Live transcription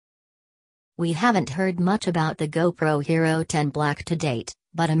We haven't heard much about the GoPro Hero 10 Black to date,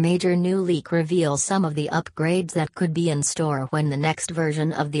 but a major new leak reveals some of the upgrades that could be in store when the next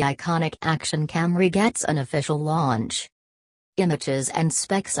version of the iconic action camera gets an official launch. Images and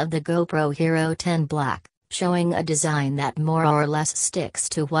specs of the GoPro Hero 10 Black, showing a design that more or less sticks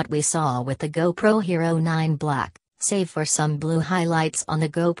to what we saw with the GoPro Hero 9 Black, save for some blue highlights on the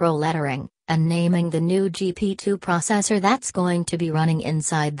GoPro lettering, and naming the new GP2 processor that's going to be running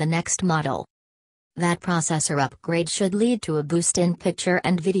inside the next model. That processor upgrade should lead to a boost in picture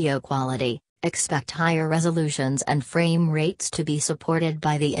and video quality. Expect higher resolutions and frame rates to be supported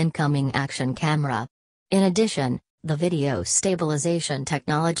by the incoming action camera. In addition, the video stabilization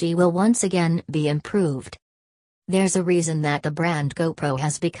technology will once again be improved. There's a reason that the brand GoPro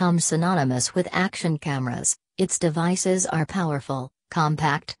has become synonymous with action cameras. Its devices are powerful,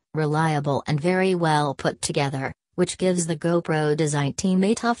 compact, reliable and very well put together, which gives the GoPro design team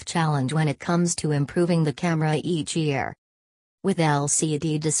a tough challenge when it comes to improving the camera each year. With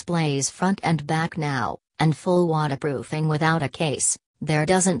LCD displays front and back now, and full waterproofing without a case, there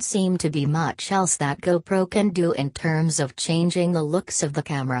doesn't seem to be much else that GoPro can do in terms of changing the looks of the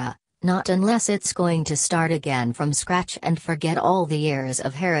camera, not unless it's going to start again from scratch and forget all the years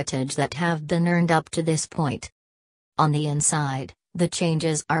of heritage that have been earned up to this point. On the inside, the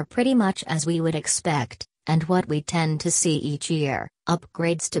changes are pretty much as we would expect, and what we tend to see each year,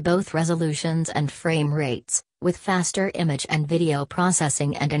 upgrades to both resolutions and frame rates, with faster image and video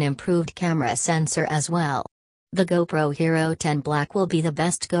processing and an improved camera sensor as well. The GoPro Hero 10 Black will be the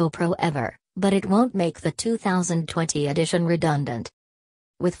best GoPro ever, but it won't make the 2020 edition redundant.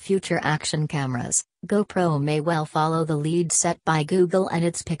 With future action cameras, GoPro may well follow the lead set by Google and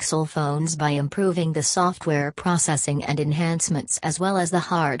its Pixel phones by improving the software processing and enhancements as well as the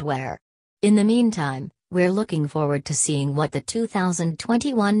hardware. In the meantime, we're looking forward to seeing what the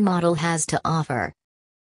 2021 model has to offer.